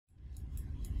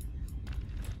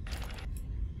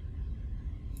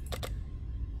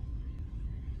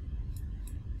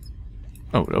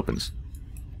Oh, it opens.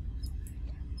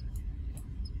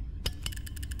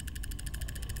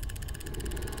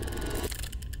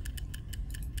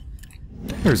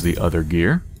 There's the other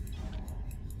gear.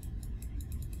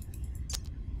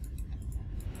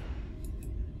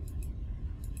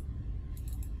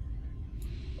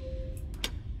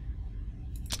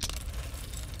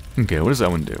 Okay, what does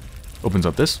that one do? Opens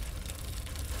up this.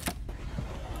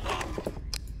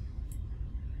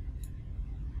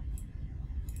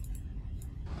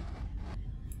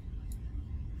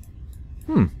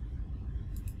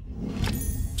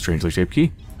 Strangely shaped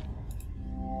key.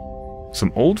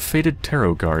 Some old faded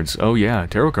tarot cards. Oh yeah,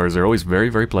 tarot cards are always very,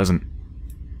 very pleasant.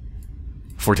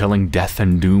 Foretelling death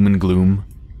and doom and gloom.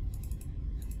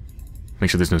 Make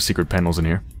sure there's no secret panels in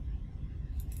here.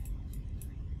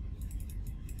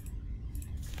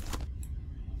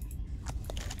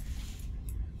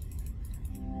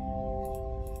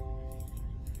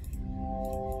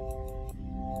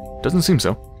 Doesn't seem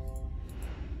so.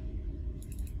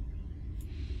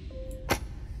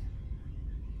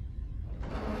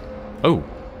 Oh.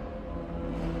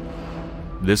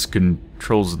 This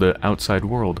controls the outside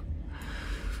world.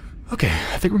 Okay,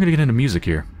 I think we're gonna get into music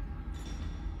here.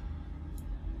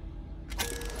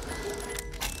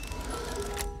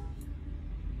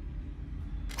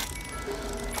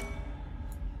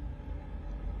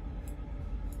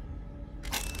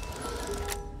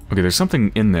 Okay, there's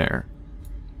something in there.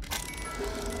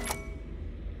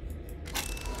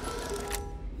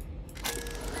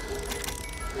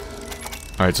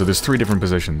 Alright, so there's 3 different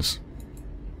positions.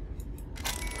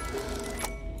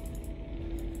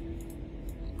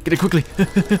 Get it quickly!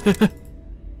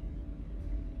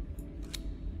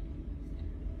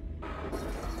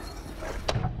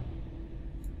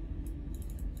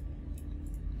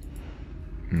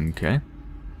 Okay.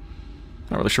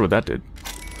 Not really sure what that did.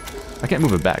 I can't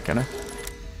move it back, can I?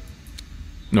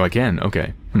 No, I can.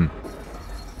 Okay.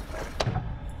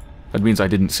 That means I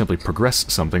didn't simply progress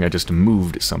something, I just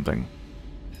moved something.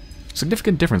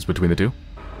 Significant difference between the two.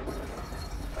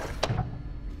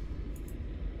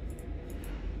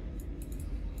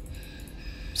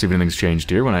 See if anything's changed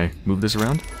here when I move this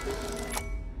around.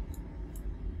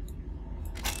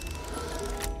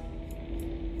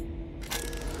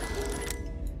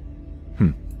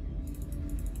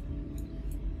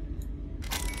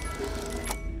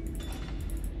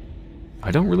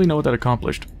 I don't really know what that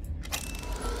accomplished.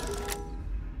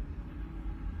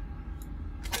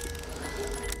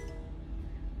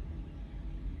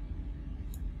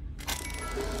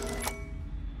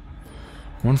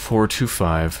 One, 4, 2,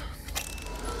 5.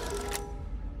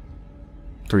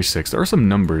 3, 6. There are some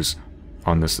numbers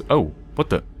on this. Oh, what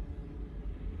the?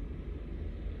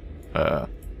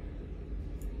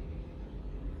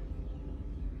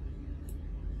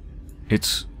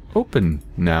 It's open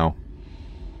now.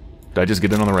 Did I just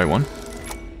get in on the right one?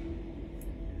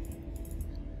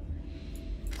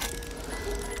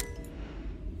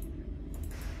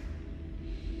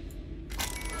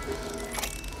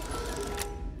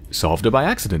 Solved it by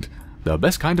accident. The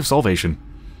best kind of salvation.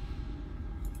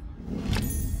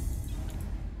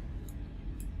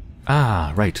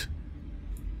 Ah, right.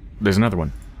 There's another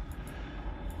one.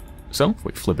 So, if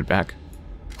we flip it back.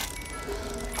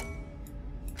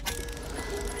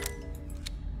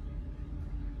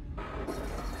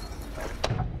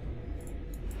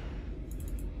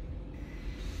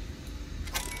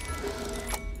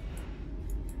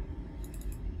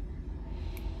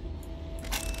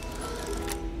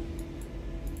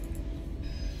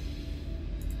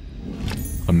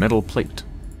 A metal plate.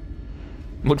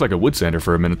 Looked like a wood sander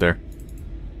for a minute there.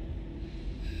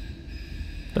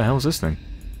 The hell is this thing?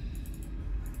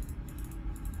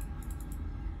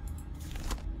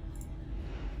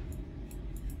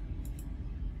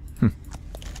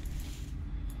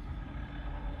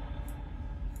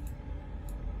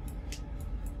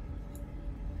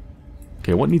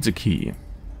 Okay, what needs a key?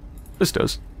 This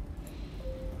does.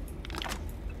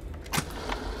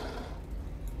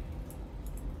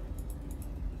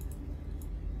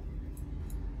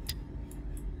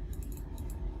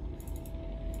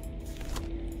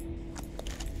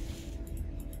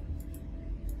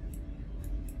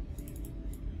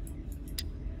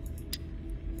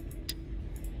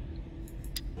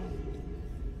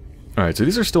 Alright, so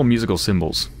these are still musical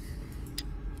symbols.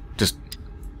 Just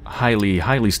highly,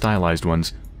 highly stylized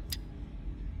ones.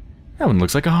 That one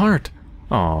looks like a heart.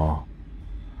 Aww.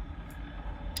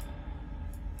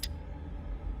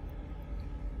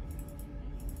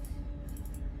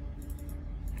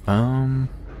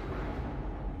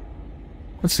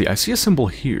 Let's see, I see a symbol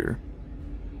here.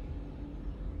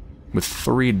 With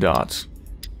 3 dots.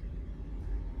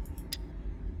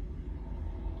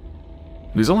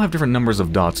 These all have different numbers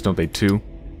of dots, don't they? 2,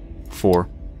 4,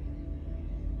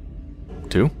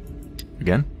 2,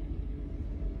 again,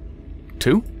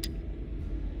 2,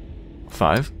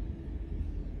 5,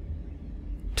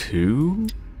 2.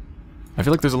 I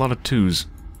feel like there's a lot of 2s.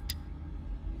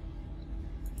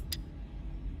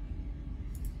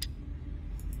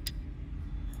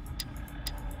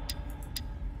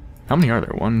 How many are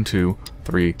there? 1, 2,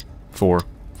 3, 4,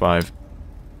 5,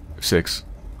 6,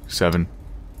 7,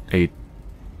 8.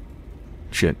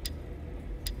 Shit.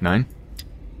 9?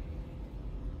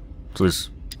 So there's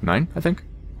 9, I think?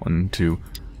 1, 2,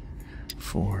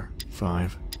 4,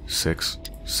 5, 6,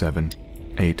 7,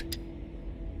 8.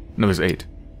 No, there's 8.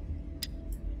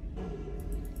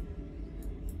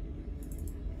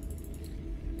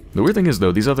 The weird thing is,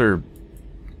 though, these other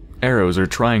arrows or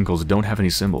triangles don't have any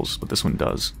symbols, but this one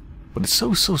does. But it's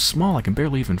so small I can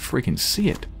barely even freaking see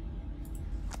it.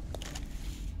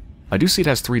 I do see it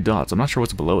has 3 dots. I'm not sure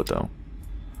what's below it, though.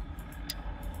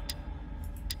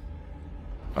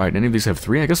 Alright, any of these have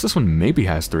 3? I guess this one maybe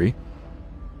has 3.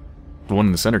 The one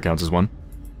in the center counts as 1.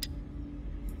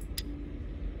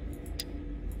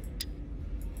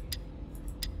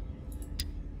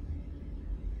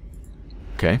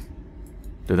 Okay.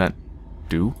 Did that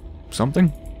do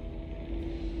something?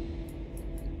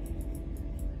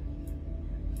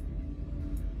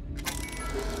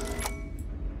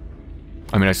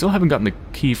 I mean, I still haven't gotten the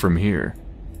key from here.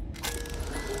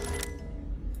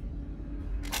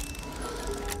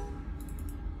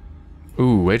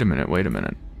 Ooh, wait a minute, wait a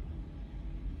minute.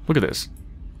 Look at this.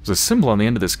 There's a symbol on the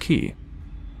end of this key.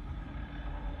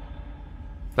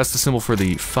 That's the symbol for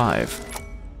the 5.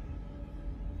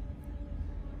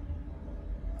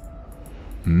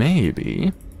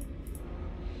 Maybe...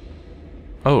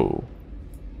 Oh.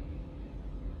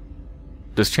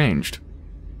 This changed.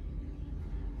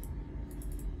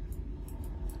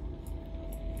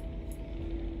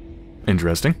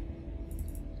 Interesting.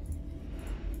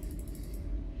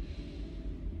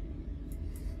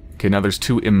 Okay, now there's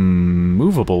 2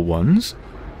 immovable ones.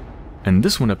 And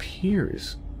this one up here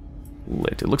is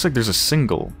lit. It looks like there's a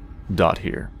single dot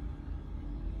here.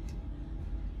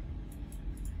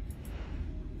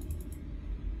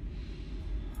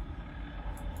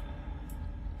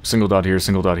 Single dot here,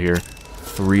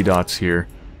 3 dots here.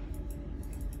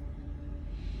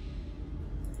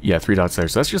 Yeah, 3 dots there.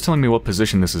 So that's just telling me what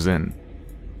position this is in.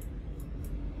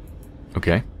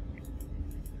 Okay.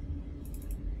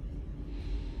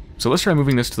 So let's try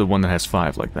moving this to the one that has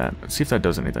 5 like that. Let's see if that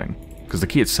does anything. Because the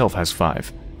key itself has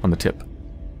 5 on the tip.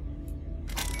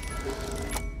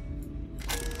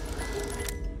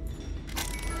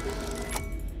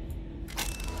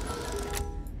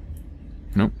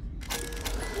 Nope.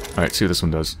 Alright, see what this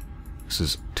one does. This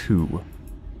is 2.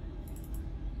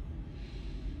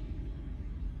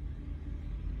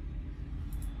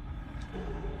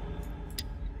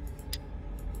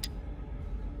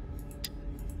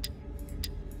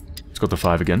 Let's go to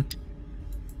 5 again.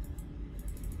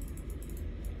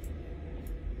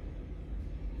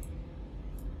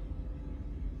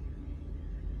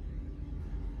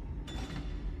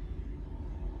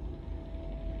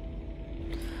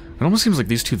 It almost seems like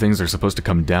these 2 things are supposed to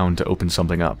come down to open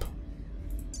something up.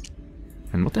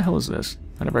 And what the hell is this?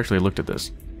 I never actually looked at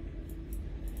this.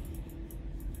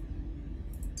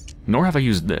 Nor have I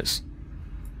used this.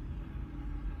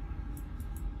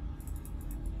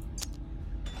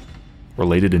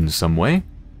 Related in some way?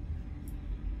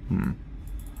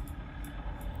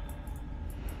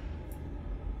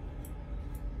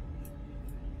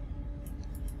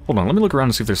 Hold on, let me look around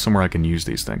and see if there's somewhere I can use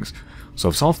these things. So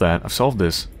I've solved that, I've solved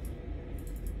this.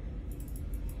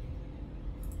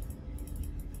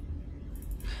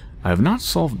 I have not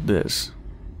solved this.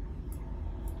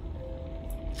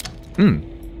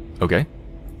 Okay.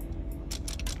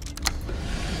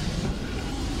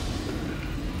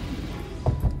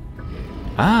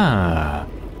 Ah!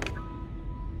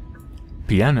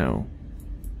 Piano.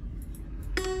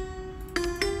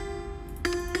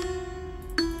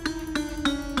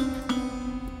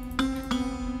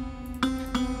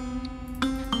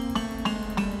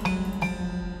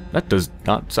 That does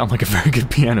not sound like a very good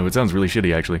piano. It sounds really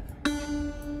shitty, actually.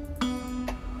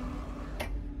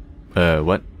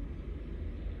 What?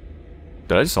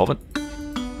 Did I just solve it?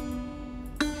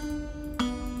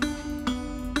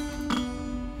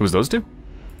 It was those 2?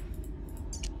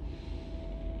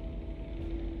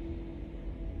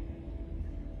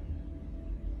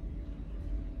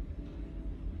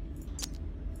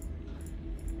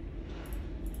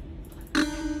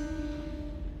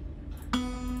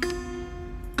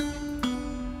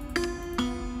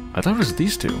 I thought it was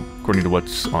these 2, according to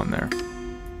what's on there.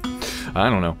 I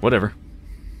don't know, whatever.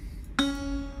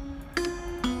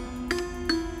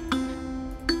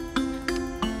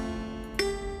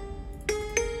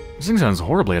 This thing sounds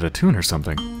horribly out of tune or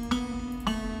something.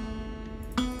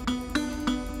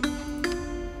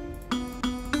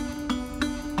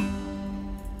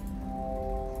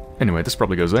 Anyway, this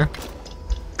probably goes there.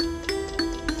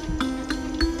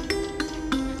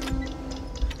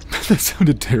 That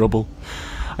sounded terrible.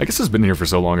 I guess it's been here for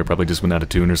so long it probably just went out of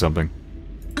tune or something.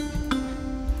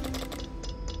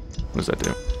 What does that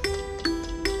do?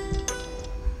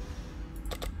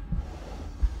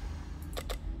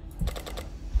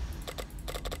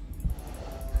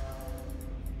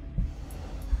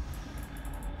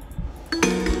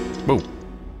 Whoa.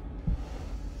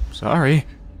 Sorry.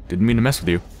 Didn't mean to mess with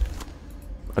you.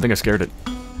 I think I scared it.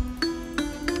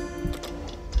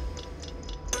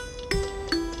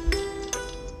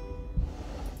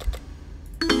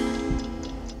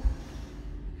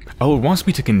 Oh, it wants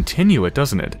me to continue it,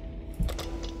 doesn't it?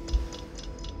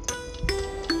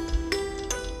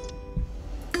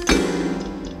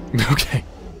 Okay.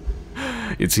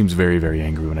 It seems very, very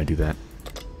angry when I do that.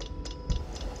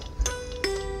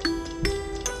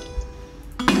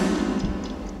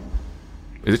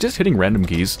 Is it just hitting random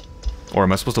keys? Or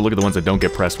am I supposed to look at the ones that don't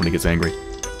get pressed when he gets angry?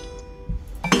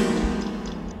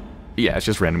 Yeah, it's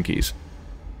just random keys.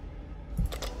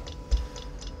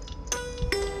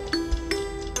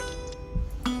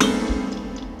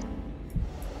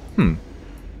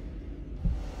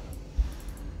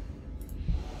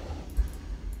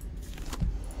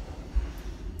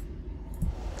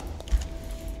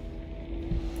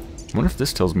 I wonder if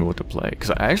this tells me what to play, because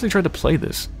I actually tried to play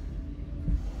this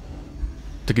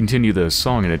to continue the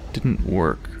song and it didn't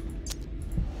work.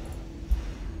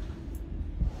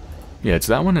 Yeah, it's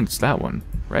that one and it's that one,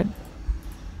 right?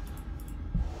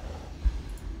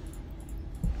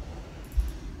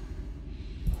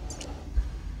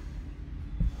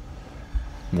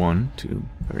 One, two,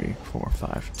 three, four,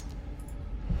 five.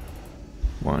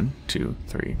 1, 2,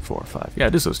 3, 4, 5. Yeah,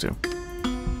 it is those two.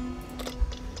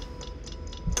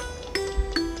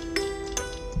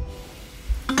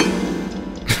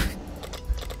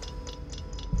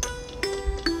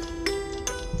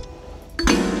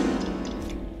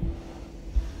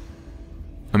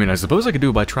 I mean, I suppose I could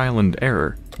do it by trial and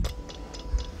error.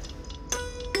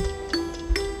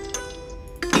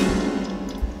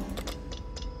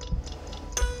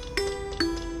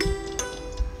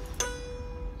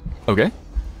 Okay.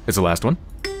 It's the last one.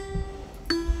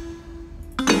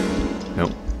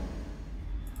 Nope.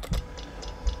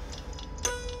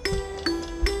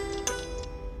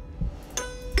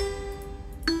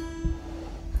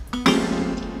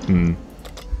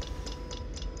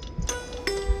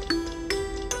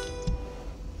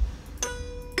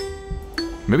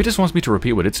 Maybe it just wants me to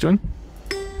repeat what it's doing?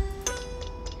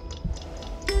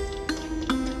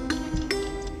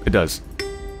 It does.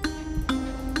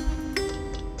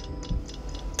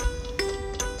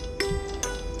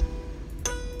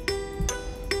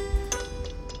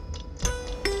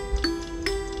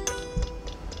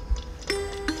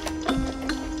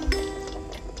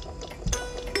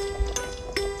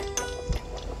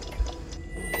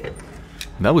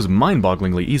 That was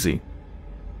mind-bogglingly easy.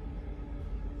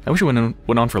 I wish it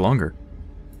went on for longer.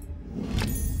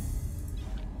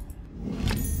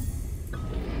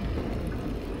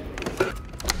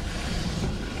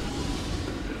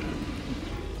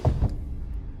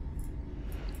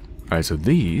 Alright, so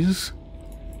these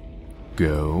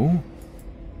go...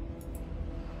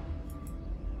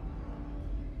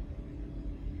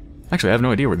 Actually, I have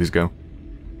no idea where these go.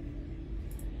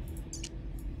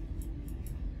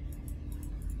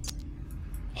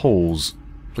 Holes.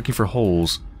 Looking for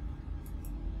holes.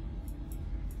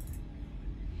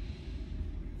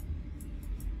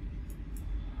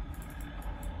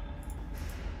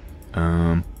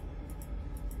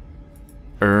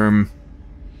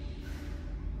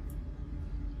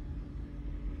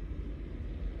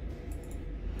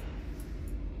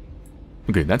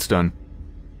 Okay, that's done.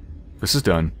 This is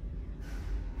done.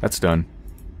 That's done.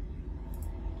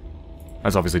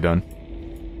 That's obviously done.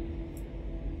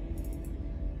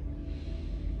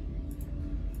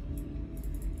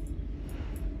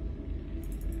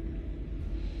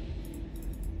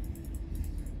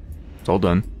 It's all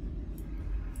done.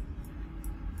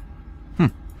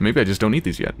 Maybe I just don't need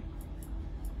these yet.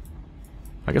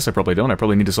 I guess I probably don't. I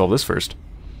probably need to solve this first.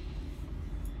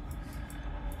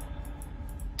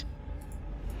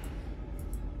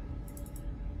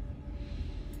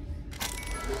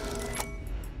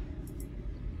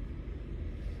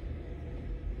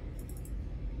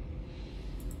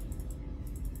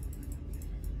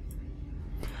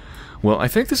 Well, I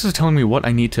think this is telling me what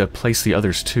I need to place the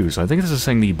others to, so I think this is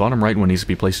saying the bottom right one needs to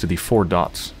be placed to the 4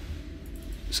 dots.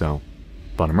 So,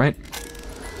 bottom right.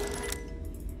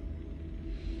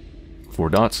 4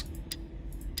 dots.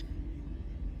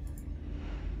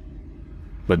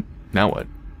 But now what?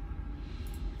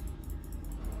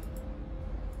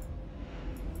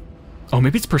 Oh,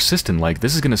 maybe it's persistent, like,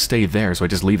 this is gonna stay there, so I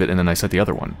just leave it and then I set the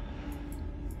other one.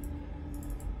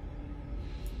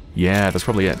 Yeah, that's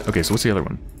probably it. Okay, so what's the other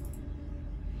one?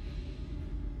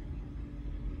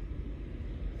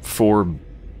 4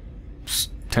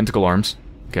 tentacle arms.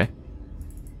 Okay.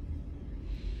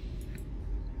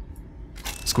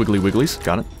 Squiggly wigglies.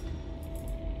 Got it.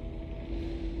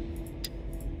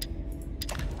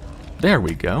 There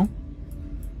we go.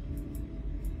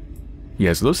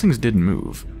 Yeah, so those things did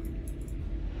move.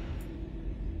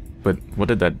 But what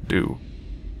did that do?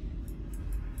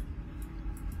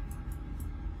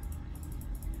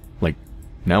 Like,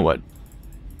 now what?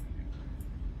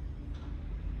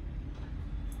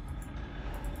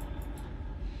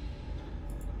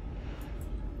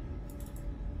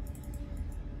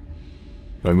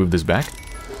 Do I move this back?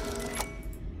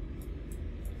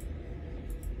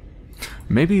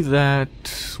 Maybe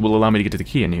that will allow me to get to the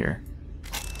key in here.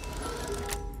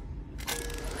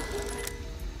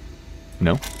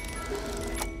 No.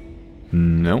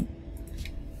 No.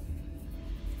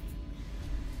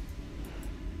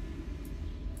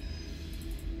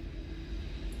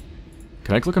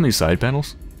 Can I click on these side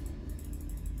panels?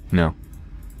 No.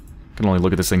 I can only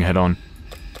look at this thing head on.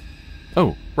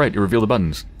 Oh, right, you reveal the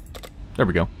buttons. There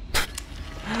we go.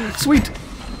 Sweet!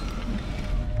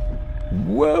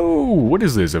 Whoa! What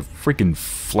is this? A freaking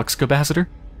flux capacitor?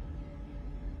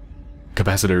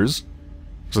 Capacitors?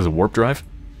 This is a warp drive?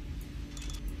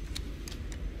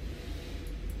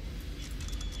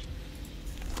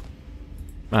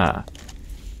 Ah.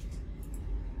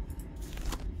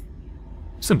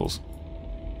 Symbols.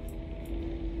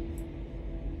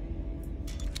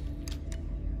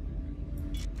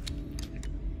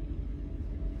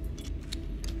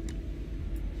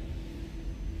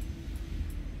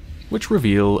 Which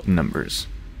reveal numbers.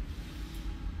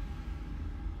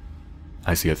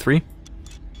 I see a 3.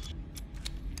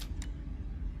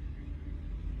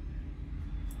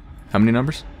 How many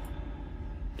numbers?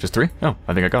 Just 3? Oh,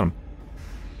 I think I got them.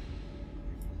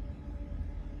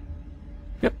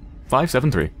 Yep, 5,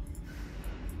 7, 3.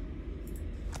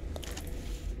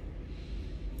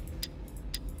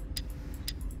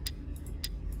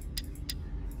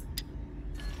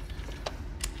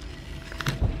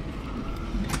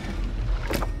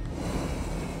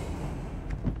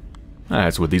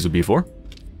 That's what these would be for.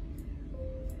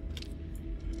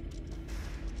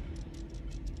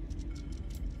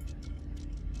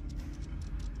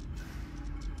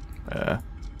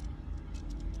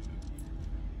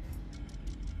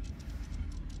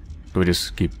 Do we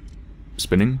just keep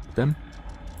spinning them?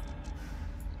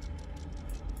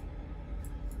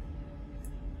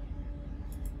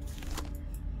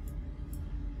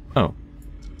 Oh.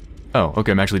 Oh,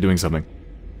 okay, I'm actually doing something.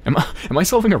 Am I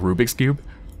solving a Rubik's Cube?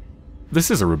 This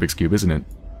is a Rubik's Cube, isn't it?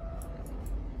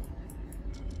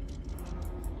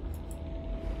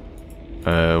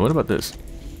 What about this?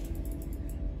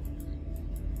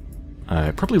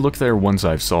 I probably look there once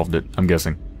I've solved it, I'm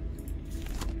guessing.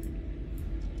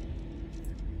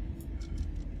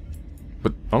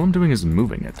 But all I'm doing is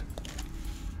moving it.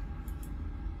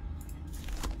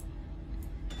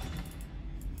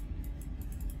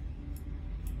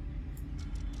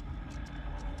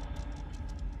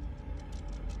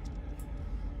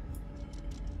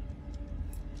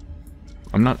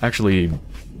 I'm not actually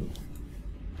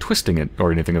twisting it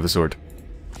or anything of the sort.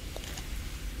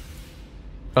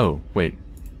 Oh, wait.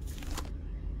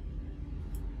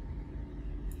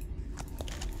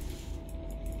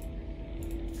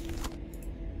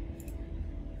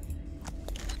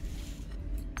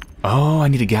 Oh, I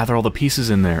need to gather all the pieces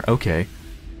in there. Okay.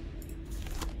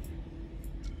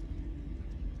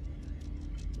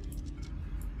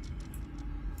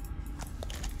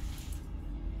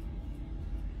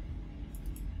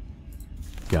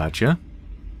 Gotcha.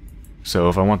 So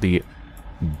if I want the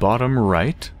bottom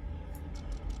right,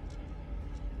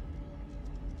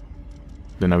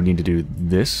 then I would need to do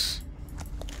this.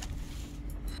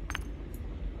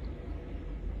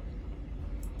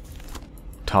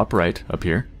 Top right, up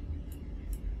here.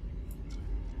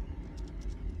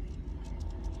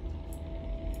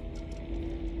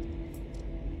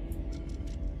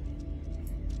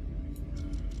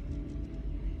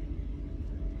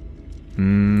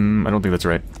 I don't think that's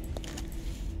right.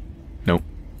 Nope.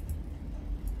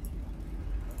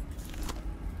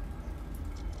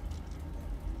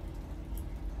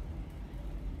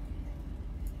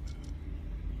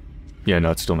 Yeah,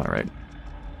 no, it's still not right.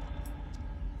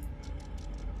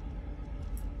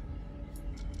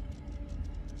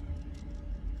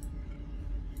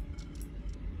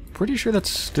 pretty sure that's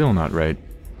still not right.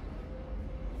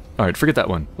 Alright, forget that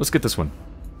one. Let's get this one.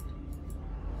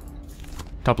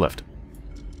 Top left.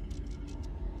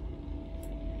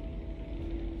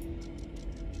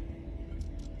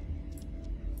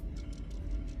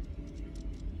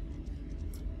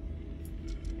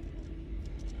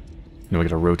 Now we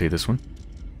gotta rotate this one.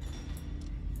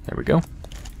 There we go.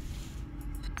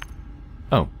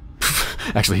 Oh.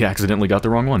 Actually, he accidentally got the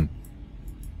wrong one.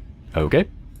 Okay.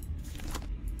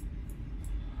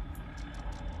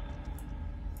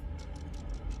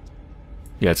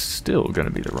 Yeah, it's still gonna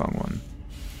be the wrong one.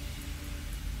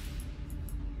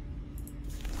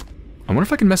 I wonder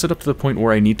if I can mess it up to the point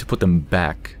where I need to put them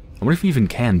back. I wonder if you even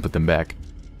can put them back.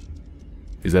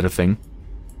 Is that a thing?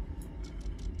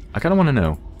 I kinda wanna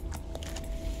know.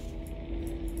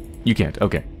 You can't,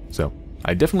 okay. So,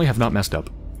 I definitely have not messed up.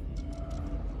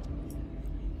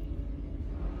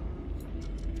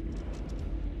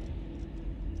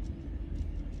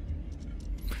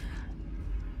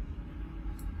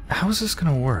 How is this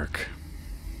gonna work?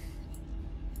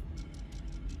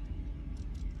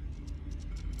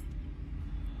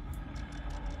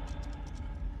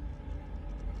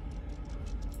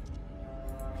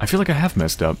 I feel like I have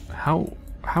messed up. How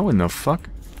in the fuck?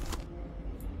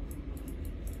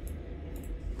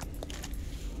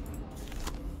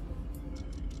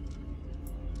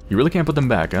 You really can't put them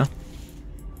back, huh?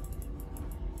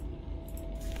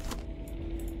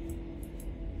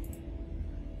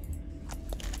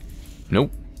 Nope.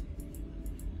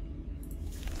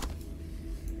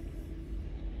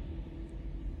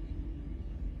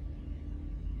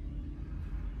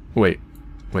 Wait.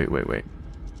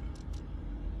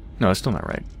 No, that's still not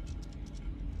right.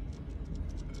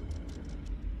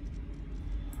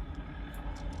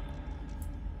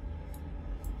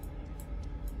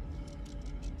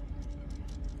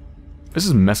 This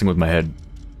is messing with my head.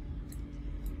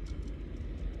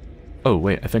 Oh,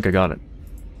 wait, I think I got it.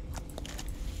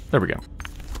 There we go.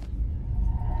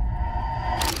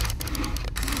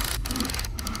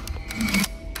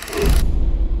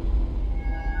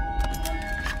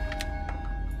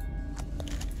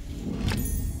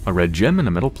 A red gem and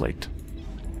a metal plate.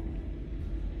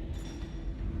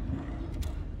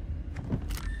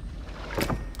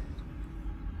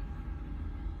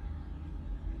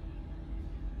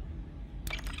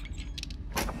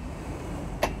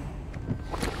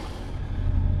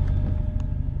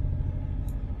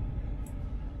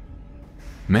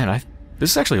 Man,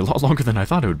 this is actually a lot longer than I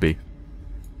thought it would be.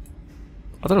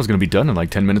 I thought it was going to be done in like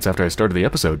 10 minutes after I started the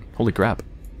episode. Holy crap.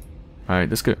 Alright,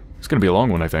 it's going to be a long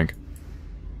one, I think.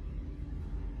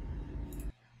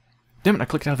 Damn it, I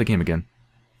clicked out of the game again.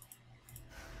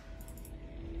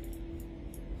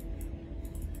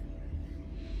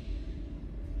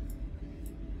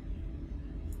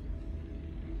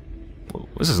 Well,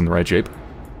 this isn't the right shape.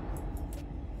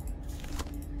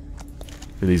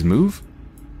 Do these move?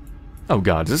 Oh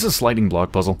god, is this a sliding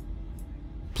block puzzle?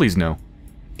 Please no.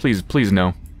 Please, please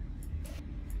no.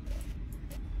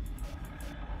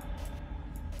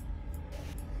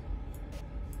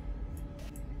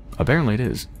 Apparently it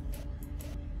is.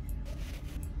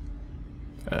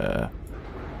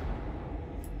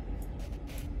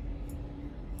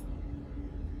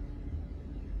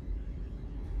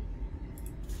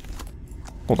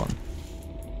 Hold on.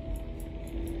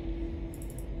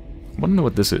 I want to know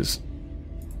what this is.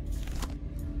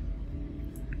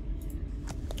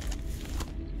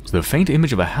 There's the faint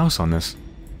image of a house on this.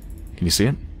 Can you see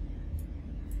it?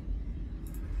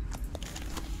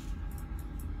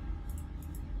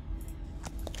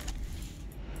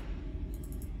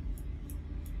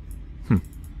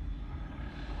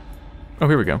 Oh,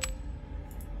 here we go.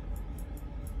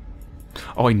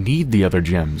 Oh, I need the other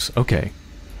gems. Okay.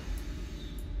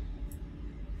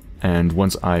 And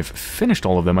once I've finished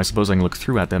all of them, I suppose I can look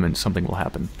through at them and something will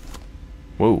happen.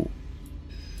 Whoa.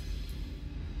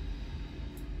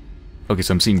 Okay,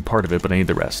 so I'm seeing part of it, but I need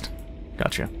the rest.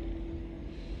 Gotcha.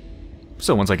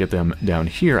 So once I get them down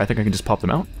here, I think I can just pop them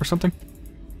out or something?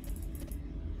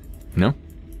 No?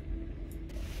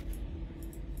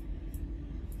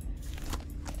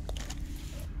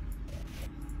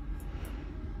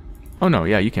 Oh no,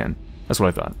 yeah, you can. That's what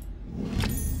I thought.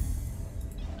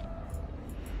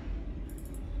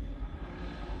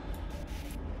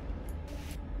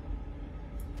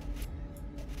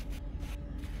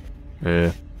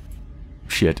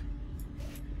 Shit.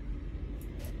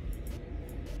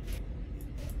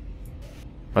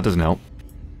 That doesn't help.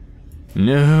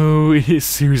 No, it is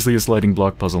seriously a sliding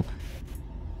block puzzle.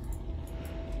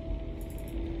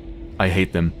 I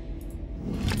hate them.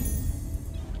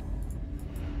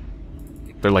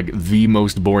 They're like the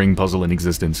most boring puzzle in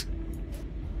existence.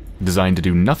 designed to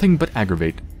do nothing but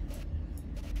aggravate.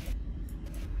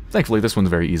 Thankfully, this one's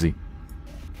very easy.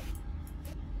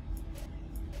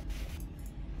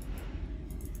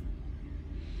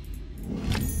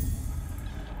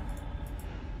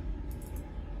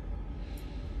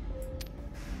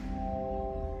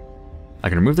 I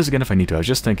can remove this again if I need to. I was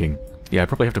just thinking. Yeah, I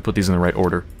probably have to put these in the right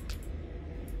order.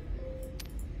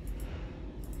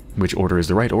 Which order is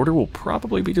the right order will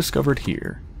probably be discovered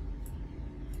here.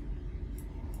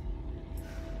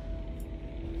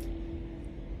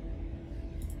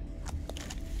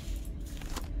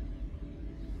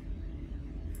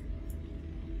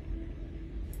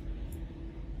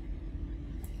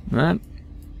 That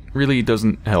really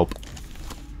doesn't help.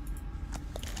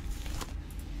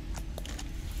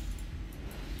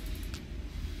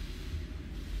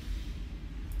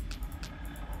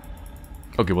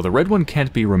 Okay, well the red one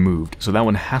can't be removed, so that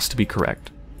one has to be correct.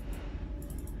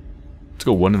 Let's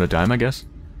go one at a time, I guess.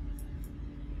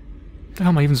 What the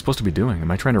hell am I even supposed to be doing? Am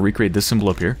I trying to recreate this symbol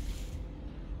up here?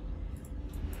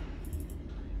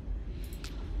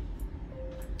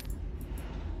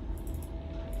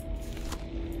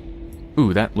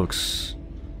 Ooh, that looks...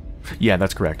 Yeah,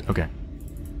 that's correct. Okay.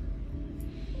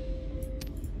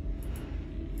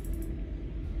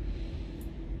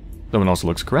 That one also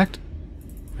looks correct.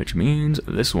 Which means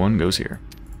this one goes here.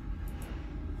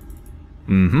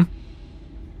 Mm-hmm.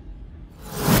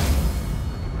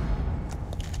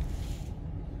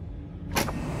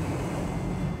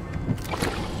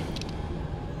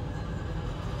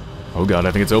 Oh god,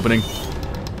 I think it's opening.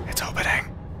 It's opening.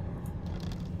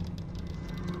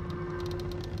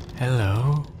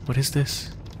 Hello? What is this?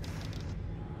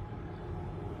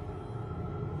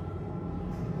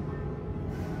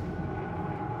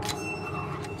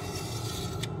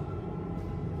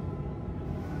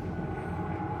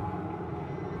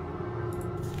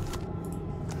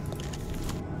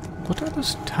 What are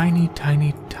those tiny,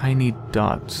 tiny, tiny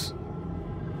dots?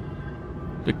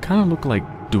 They kind of look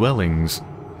like dwellings,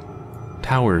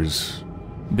 towers,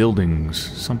 buildings,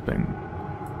 something.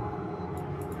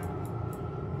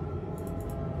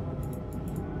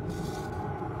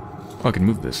 Oh, I can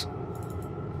move this.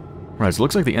 Right, so it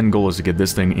looks like the end goal is to get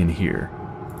this thing in here.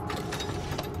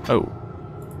 Oh.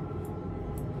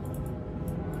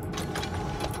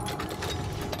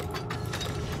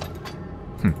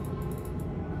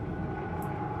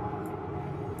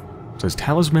 It says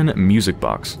Talisman Music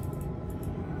Box.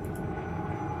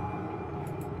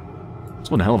 It's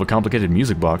one hell of a complicated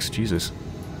music box, Jesus.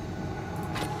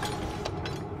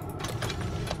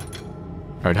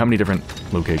 Alright, how many different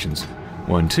locations?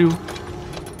 1, 2,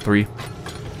 3,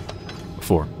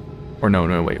 4. Or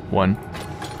no, wait. 1,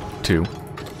 2,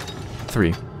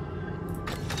 3.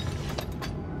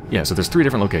 Yeah, so there's 3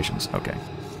 different locations. Okay.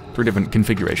 3 different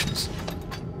configurations.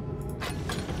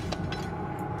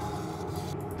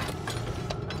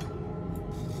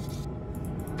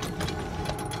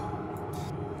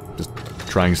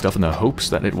 Trying stuff in the hopes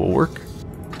that it will work.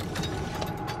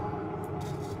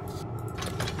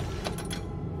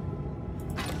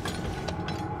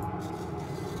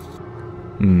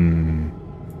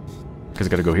 Because I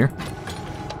gotta go here.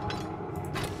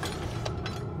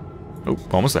 Oh,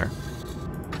 almost there.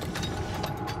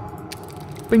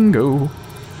 Bingo!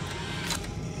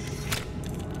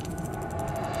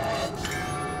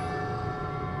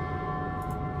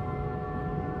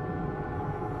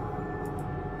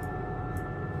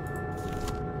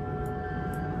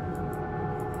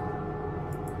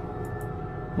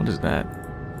 What is that?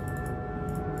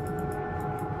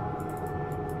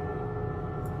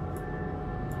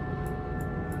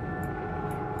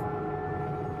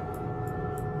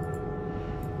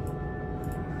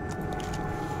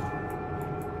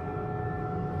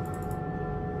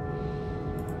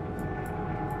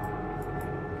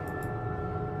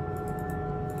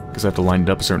 Because I have to line it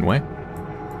up a certain way?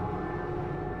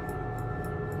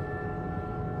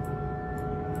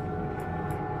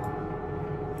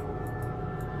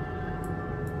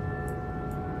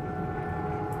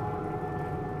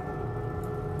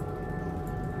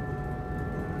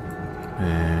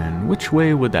 And which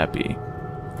way would that be?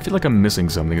 I feel like I'm missing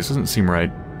something. This doesn't seem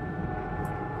right.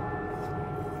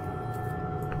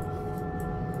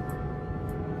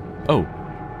 Oh.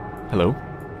 Hello.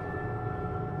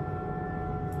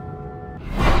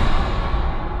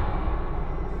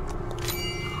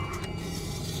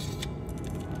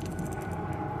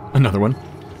 Another one.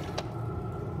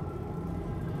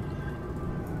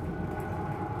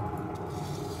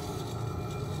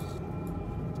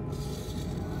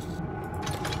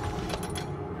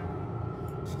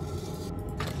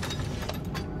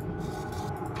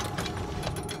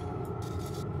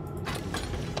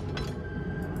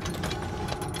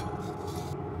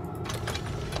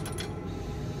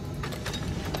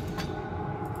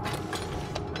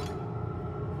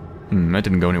 That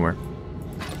didn't go anywhere.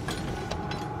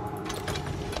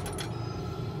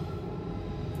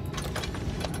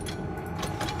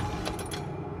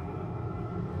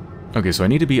 Okay, so I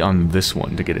need to be on this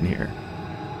one to get in here.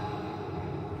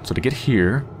 So to get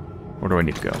here, where do I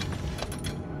need to go?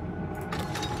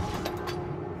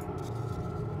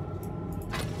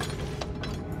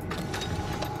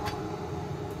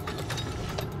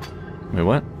 Wait,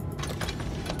 what?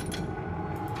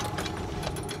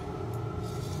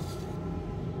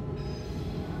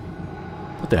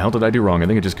 What the hell did I do wrong? I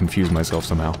think I just confused myself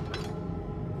somehow.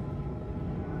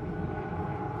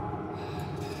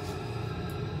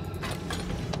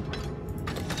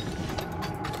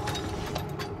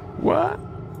 What?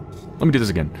 Let me do this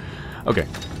again. Okay.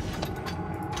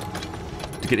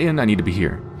 To get in, I need to be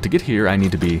here. To get here, I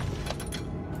need to be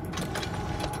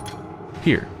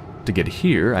here. To get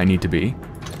here, I need to be...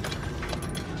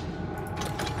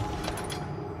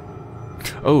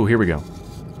 Oh, here we go.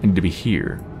 I need to be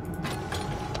here.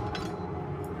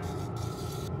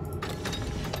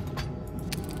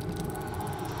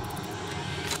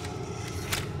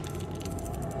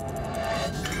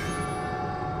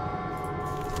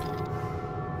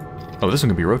 Oh, this one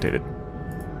can be rotated.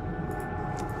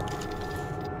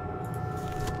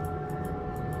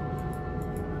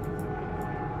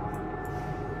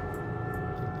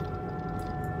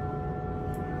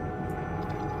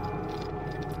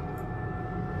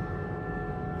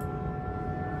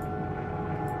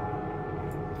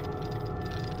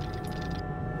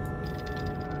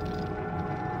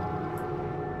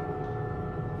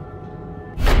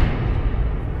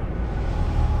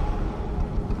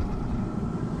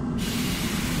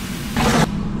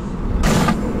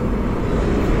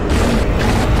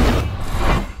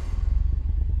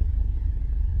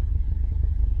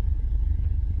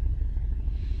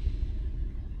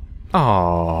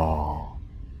 Oh,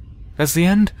 that's the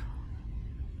end?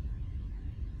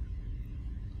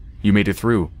 You made it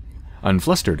through.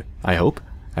 Unflustered, I hope,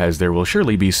 as there will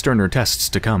surely be sterner tests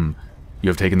to come. You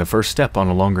have taken the first step on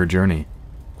a longer journey.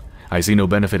 I see no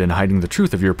benefit in hiding the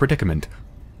truth of your predicament.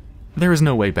 There is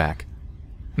no way back.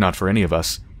 Not for any of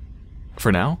us.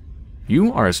 For now,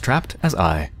 you are as trapped as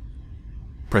I.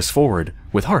 Press forward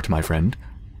with heart, my friend.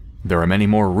 There are many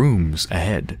more rooms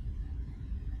ahead.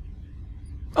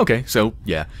 Okay, so,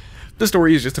 yeah. The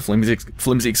story is just a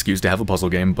flimsy excuse to have a puzzle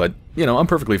game, but, you know, I'm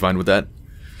perfectly fine with that.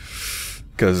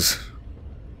 Because,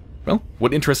 well,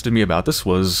 what interested me about this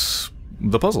was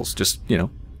the puzzles. Just, you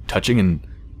know, touching and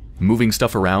moving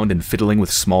stuff around and fiddling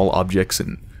with small objects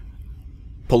and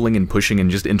pulling and pushing and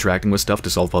just interacting with stuff to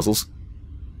solve puzzles.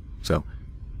 So,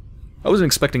 I wasn't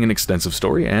expecting an extensive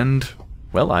story, and,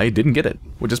 well, I didn't get it,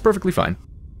 which is perfectly fine.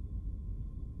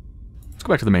 Let's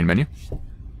go back to the main menu.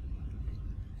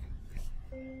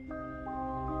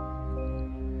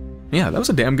 Yeah, that was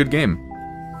a damn good game.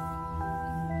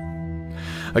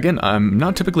 Again, I'm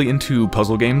not typically into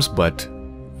puzzle games, but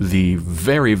the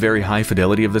very, very high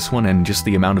fidelity of this one and just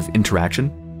the amount of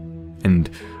interaction and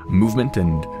movement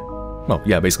and, well,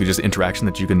 yeah, basically just interaction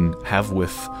that you can have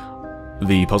with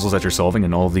the puzzles that you're solving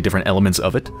and all the different elements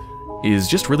of it is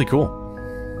just really cool.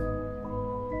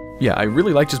 Yeah, I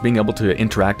really like just being able to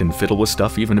interact and fiddle with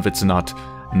stuff even if it's not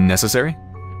necessary.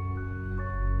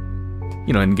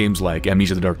 You know, in games like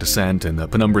Amnesia: The Dark Descent and the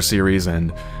Penumbra series,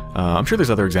 and I'm sure there's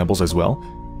other examples as well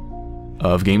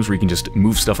of games where you can just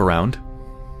move stuff around,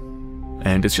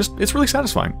 and it's really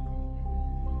satisfying.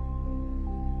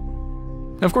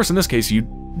 Now, of course, in this case, you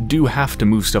do have to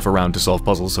move stuff around to solve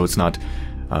puzzles, so it's not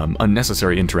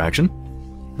unnecessary interaction,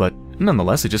 but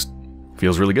nonetheless, it just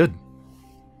feels really good.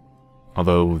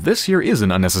 Although, this here is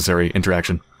an unnecessary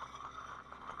interaction.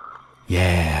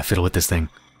 Yeah, fiddle with this thing.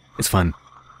 It's fun.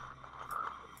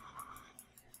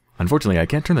 Unfortunately, I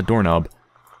can't turn the doorknob,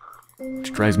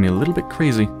 which drives me a little bit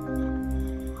crazy.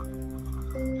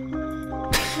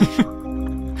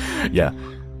 Yeah,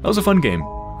 that was a fun game,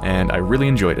 and I really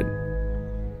enjoyed it.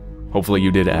 Hopefully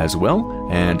you did as well,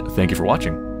 and thank you for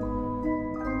watching.